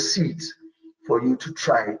sown the seeds for you to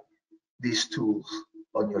try these tools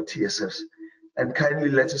on your TSFs. And kindly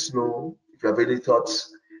let us know if you have any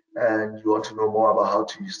thoughts and you want to know more about how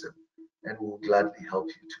to use them, and we'll gladly help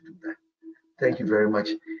you to do that. Thank you very much.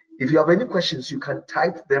 If you have any questions, you can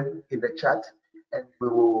type them in the chat and we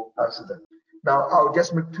will answer them. Now, I'll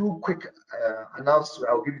just make two quick announcements.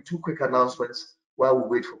 I'll give you two quick announcements while we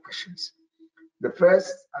wait for questions. The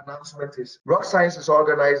first announcement is Rocscience is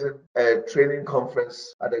organizing a training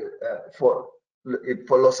conference at for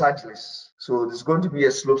Los Angeles. So there's going to be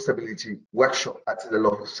a slope stability workshop at the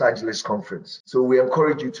Los Angeles conference. So we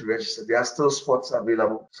encourage you to register. There are still spots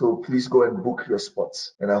available. So please go and book your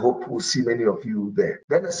spots. And I hope we'll see many of you there.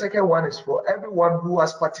 Then the second one is for everyone who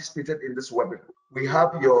has participated in this webinar. We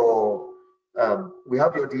have your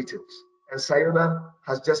details. And Sayona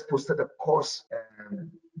has just posted a course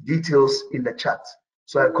details in the chat.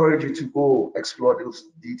 So I encourage you to go explore those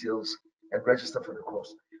details and register for the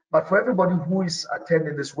course. But for everybody who is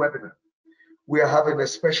attending this webinar, we are having a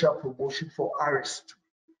special promotion for RS2.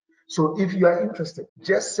 So if you are interested,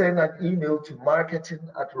 just send an email to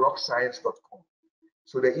marketing@rocscience.com.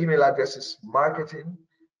 So the email address is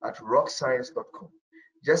marketing@rocscience.com.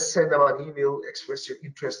 Just send them an email, express your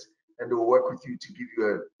interest, and they will work with you to give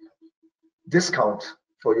you a discount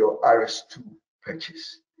for your RS2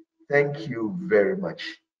 purchase. Thank you very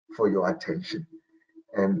much for your attention,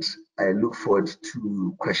 and I look forward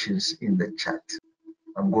to questions in the chat.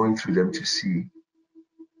 I'm going through them to see.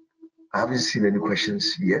 I haven't seen any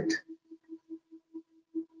questions yet,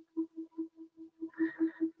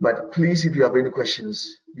 but please, if you have any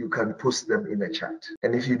questions, you can post them in the chat.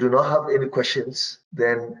 And if you do not have any questions,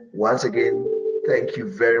 then once again, thank you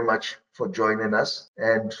very much for joining us,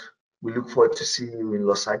 and we look forward to seeing you in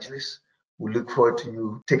Los Angeles. We look forward to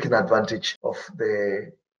you taking advantage of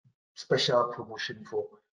the special promotion for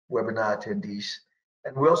webinar attendees.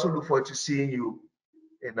 And we also look forward to seeing you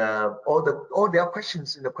in there are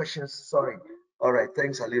questions in the questions. Sorry. All right.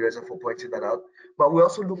 Thanks, Alireza, for pointing that out. But we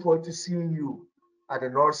also look forward to seeing you at the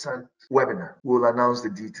Norsan webinar. We'll announce the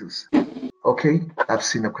details. Okay. I've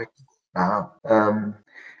seen a question.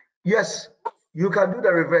 Yes, you can do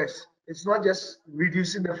the reverse. It's not just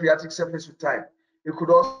reducing the phreatic surface with time. It could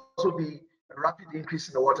also be a rapid increase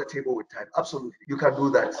in the water table with time. Absolutely. You can do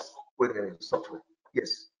that with the software.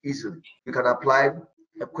 Yes, easily. You can apply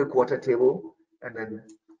a quick water table and then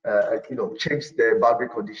change the boundary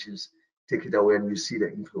conditions, take it away, and you see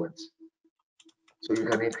the influence. So you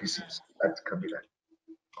can increase it. That can be done.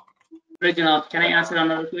 Reginald, can I answer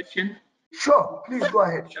another question? Sure, please go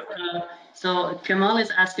ahead. So Kamal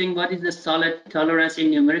is asking, what is the solid tolerance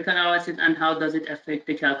in numerical analysis and how does it affect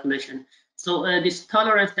the calculation? So this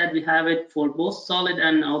tolerance that we have it for both solid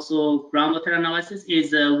and also groundwater analysis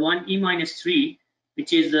is 1e-3,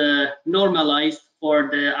 which is normalized for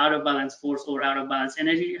the out of balance force or out of balance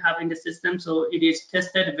energy you have in the system. So it is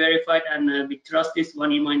tested, verified, and we trust this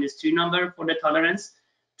 1e-3 number for the tolerance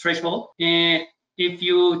threshold. If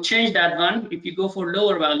you change that one, if you go for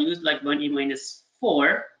lower values like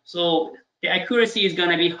 1e-4, so the accuracy is going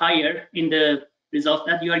to be higher in the results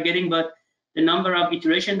that you are getting, but the number of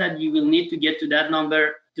iteration that you will need to get to that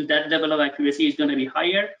number, to that level of accuracy is going to be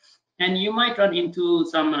higher, and you might run into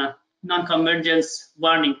some non-convergence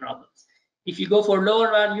warning problems. If you go for lower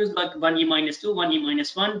values like 1e-2,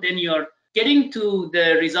 1e-1, then you're getting to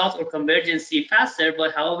the results or convergency faster,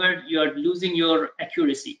 but however, you are losing your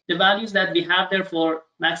accuracy. The values that we have there for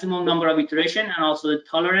maximum number of iteration and also the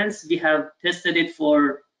tolerance, we have tested it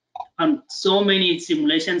for so many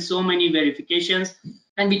simulations, so many verifications,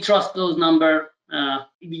 and we trust those numbers.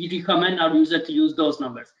 We recommend our user to use those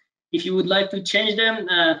numbers. If you would like to change them,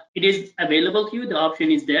 it is available to you. The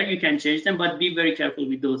option is there. You can change them, but be very careful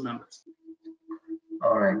with those numbers.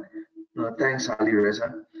 All right. Thanks,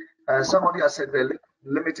 Alireza. Somebody has said the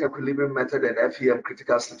limit equilibrium method and FEM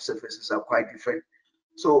critical slip surfaces are quite different.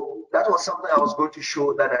 So that was something I was going to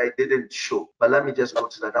show that I didn't show, but let me just go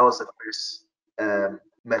to that. That was the first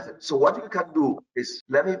method. So what you can do is,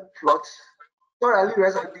 let me plot. Sorry,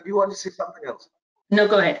 Alireza, did you want to say something else? No,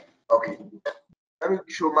 go ahead. Okay. Let me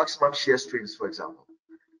show maximum shear strains, for example,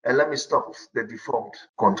 and let me stop the deformed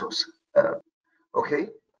contours. Okay,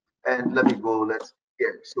 and let me go.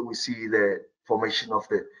 So we see the formation of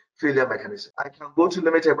the failure mechanism. I can go to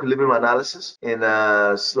limit equilibrium analysis in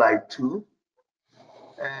slide 2,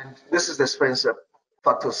 and this is the Spencer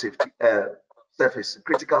factor safety surface,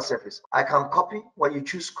 critical surface. I can copy. When you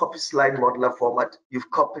choose copy slide modular format, you've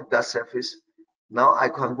copied that surface. Now I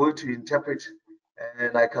can go to interpret,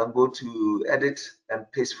 and I can go to edit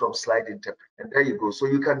and paste from slide interpret, and there you go. So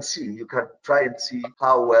you can see, you can try and see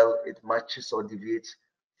how well it matches or deviates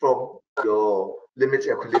from your limit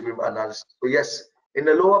equilibrium analysis. So yes, in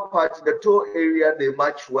the lower part, the toe area, they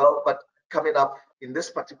match well, but coming up in this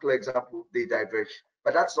particular example, they diverge.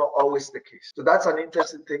 But that's not always the case. So that's an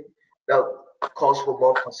interesting thing that calls for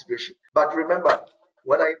more consideration. But remember,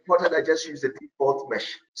 when I imported, I just used the default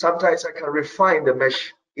mesh. Sometimes I can refine the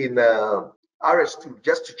mesh in RS2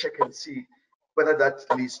 just to check and see whether that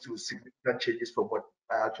leads to significant changes from what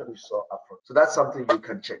I actually saw upfront. So that's something you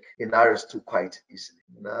can check in RS2 quite easily.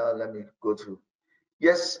 Now let me go through.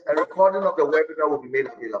 Yes, a recording of the webinar will be made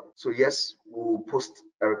available. So yes, we'll post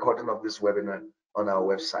a recording of this webinar on our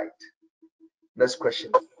website. Next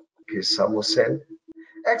question. Okay, Sam will send.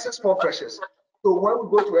 Excess pore pressures. So when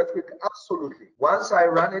we go to earthquake, absolutely. Once I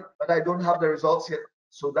run it, but I don't have the results yet.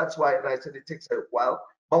 So that's why I said it takes a while.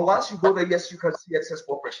 But once you go there, yes, you can see excess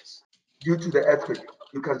pore pressures due to the earthquake.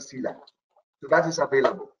 You can see that. So that is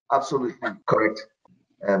available. Absolutely correct.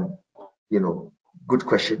 Good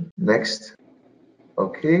question. Next.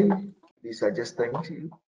 Okay. Lisa, just thank you.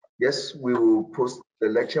 Yes, we will post the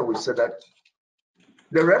lecture. We said that.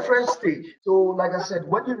 The reference stage. So like I said,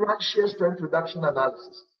 when you run shear strength reduction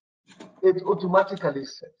analysis, it automatically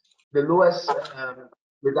sets the lowest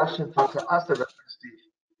reduction factor as the reference stage.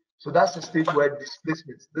 So that's the stage where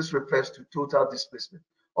displacements, this refers to total displacement,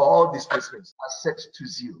 all displacements are set to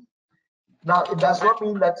 0. Now, it does not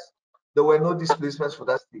mean that there were no displacements for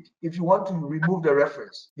that stage. If you want to remove the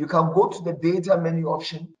reference, you can go to the data menu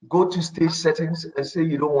option, go to stage settings and say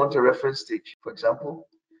you don't want a reference stage, for example.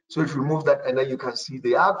 So if you remove that, and then you can see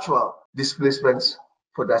the actual displacements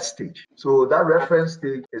for that stage. So that reference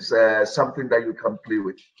stage is something that you can play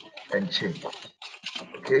with and change.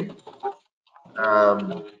 Okay.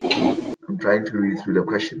 I'm trying to read through the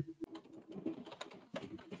question.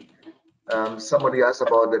 Somebody asked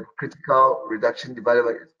about the critical reduction divided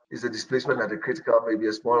by, is the displacement at the critical maybe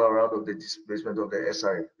a smaller round of the displacement of the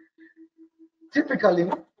SRF?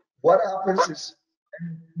 Typically, what happens is,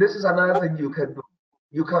 and this is another thing you can do.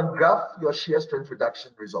 You can graph your shear strength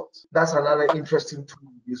reduction results. That's another interesting tool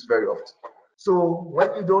we use very often. So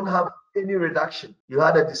when you don't have any reduction, you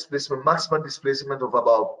had a displacement, maximum displacement of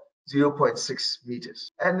about 0.6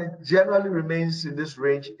 meters. And it generally remains in this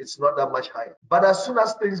range. It's not that much higher. But as soon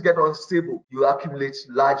as things get unstable, you accumulate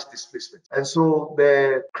large displacement. And so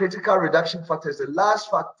the critical reduction factor is the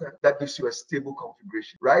last factor that gives you a stable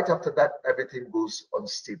configuration. Right after that, everything goes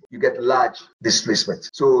unstable. You get large displacement.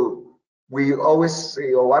 So we always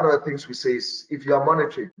say, or one of the things we say is, if you are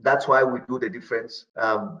monitoring, that's why we do the difference.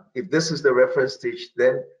 If this is the reference stage,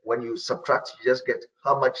 then when you subtract, you just get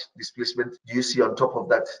how much displacement do you see on top of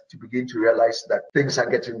that to begin to realize that things are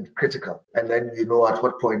getting critical. And then you know at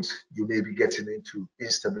what point you may be getting into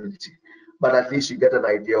instability. But at least you get an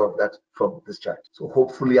idea of that from this chart. So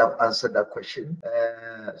hopefully I've answered that question.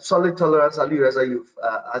 Solid tolerance, Alireza, you've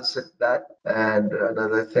answered that. And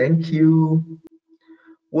another thank you.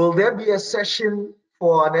 Will there be a session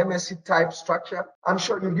for an MSc type structure? I'm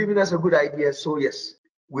sure you've given us a good idea. So yes,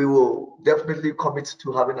 we will definitely commit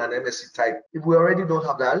to having an MSc type. If we already don't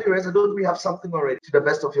have that, Alireza, don't we have something already to the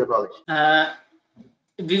best of your knowledge?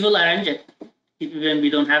 We will arrange it. If when we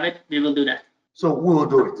don't have it, we will do that. So we will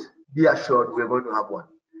do it. Be assured we're going to have one.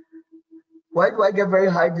 Why do I get very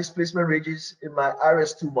high displacement ranges in my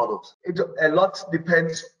RS2 models? A lot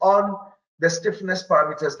depends on the stiffness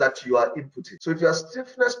parameters that you are inputting. So if your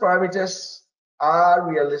stiffness parameters are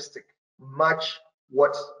realistic, match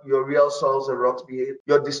what your real soils and rocks behave,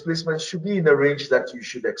 your displacement should be in the range that you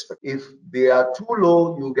should expect. If they are too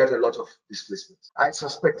low, you'll get a lot of displacements. I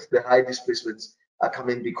suspect the high displacements are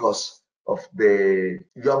coming because of the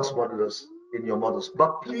Young's modulus in your models.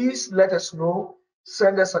 But please let us know,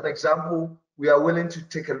 send us an example. We are willing to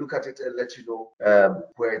take a look at it and let you know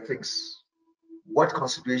what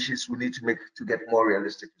considerations we need to make to get more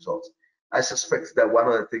realistic results. I suspect that one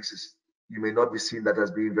of the things is you may not be seeing that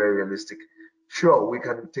as being very realistic. Sure, we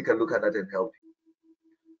can take a look at that and help you.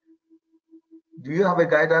 Do you have a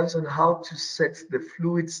guidance on how to set the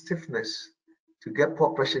fluid stiffness to get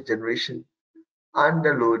pore pressure generation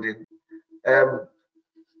under loading?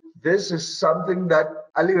 This is something that,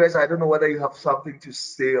 Alireza, I don't know whether you have something to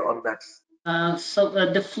say on that.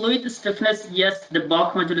 The fluid stiffness, yes, the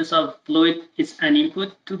bulk modulus of fluid is an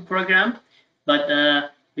input to program, but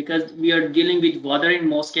because we are dealing with water in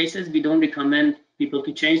most cases, we don't recommend people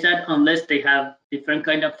to change that unless they have different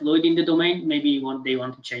kind of fluid in the domain. Maybe they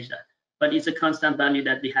want to change that, but it's a constant value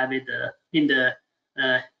that we have it in the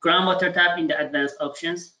groundwater tab in the advanced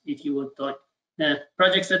options. If you would thought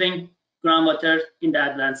project setting, groundwater in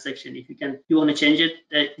the advanced section, if you want to change it,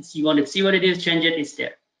 you want to see what it is, change it, it's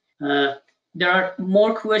there. There are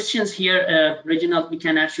more questions here, Reginald. We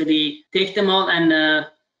can actually take them all and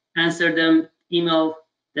answer them, email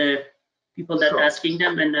the people that are asking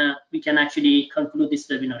them, and we can actually conclude this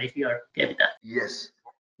webinar if you are okay with that. Yes,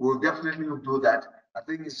 we'll definitely do that. I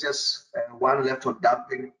think it's just one left on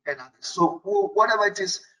damping and others. So whatever it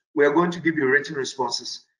is, we're going to give you written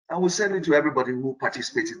responses and we'll send it to everybody who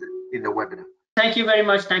participated in the webinar. Thank you very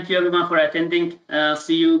much. Thank you everyone for attending.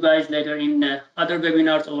 See you guys later in other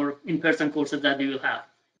webinars or in-person courses that we will have.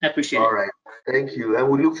 I appreciate it. All right. Thank you. And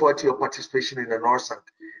we look forward to your participation in the NORSANT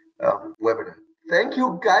webinar. Thank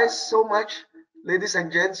you guys so much. Ladies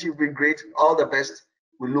and gents, you've been great. All the best.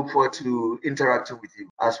 We look forward to interacting with you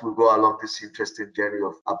as we go along this interesting journey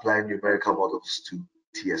of applying numerical models to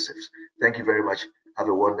TSFs. Thank you very much. Have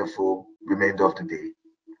a wonderful remainder of the day.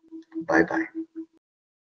 Bye-bye.